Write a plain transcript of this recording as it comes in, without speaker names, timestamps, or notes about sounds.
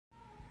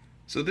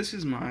So this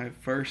is my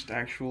first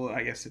actual,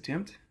 I guess,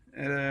 attempt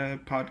at a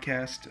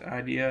podcast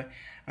idea.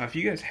 If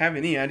you guys have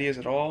any ideas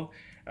at all,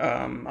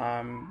 I'm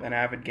an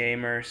avid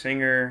gamer,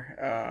 singer.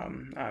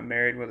 I'm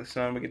married with a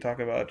son. We could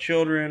talk about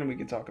children. We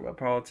could talk about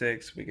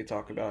politics. We could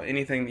talk about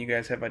anything that you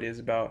guys have ideas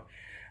about.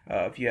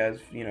 If you have,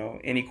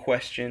 any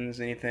questions,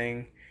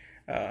 anything.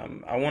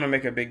 I want to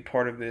make a big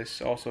part of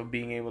this also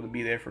being able to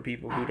be there for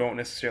people who don't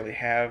necessarily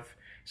have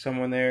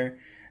someone there.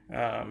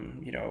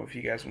 If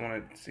you guys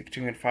want to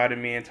confide in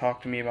me and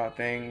talk to me about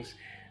things,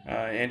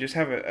 and just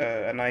have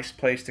a nice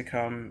place to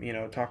come,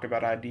 talk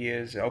about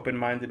ideas, open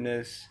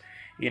mindedness,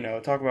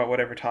 talk about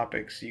whatever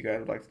topics you guys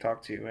would like to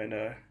talk to.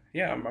 And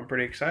yeah, I'm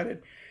pretty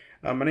excited.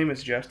 My name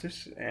is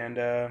Justice, and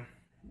I'm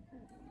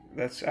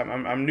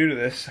new to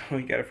this, so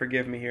you got to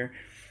forgive me here.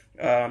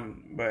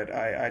 But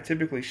I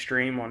typically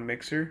stream on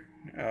Mixer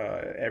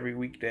every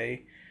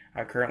weekday.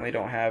 I currently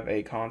don't have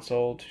a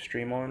console to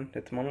stream on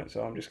at the moment,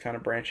 so I'm just kind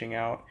of branching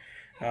out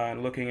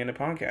and looking into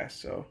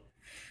podcasts. So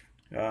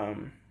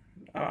um,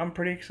 I'm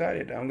pretty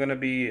excited. I'm gonna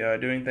be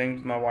doing things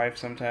with my wife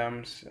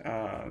sometimes,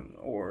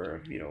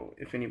 or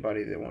if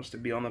anybody that wants to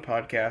be on the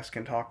podcast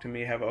can talk to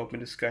me, have an open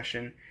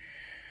discussion,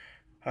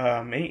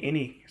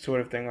 any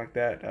sort of thing like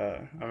that.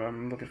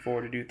 I'm looking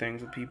forward to do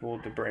things with people,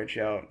 to branch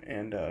out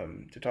and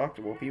to talk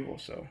to more people.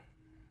 So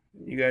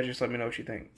you guys just let me know what you think.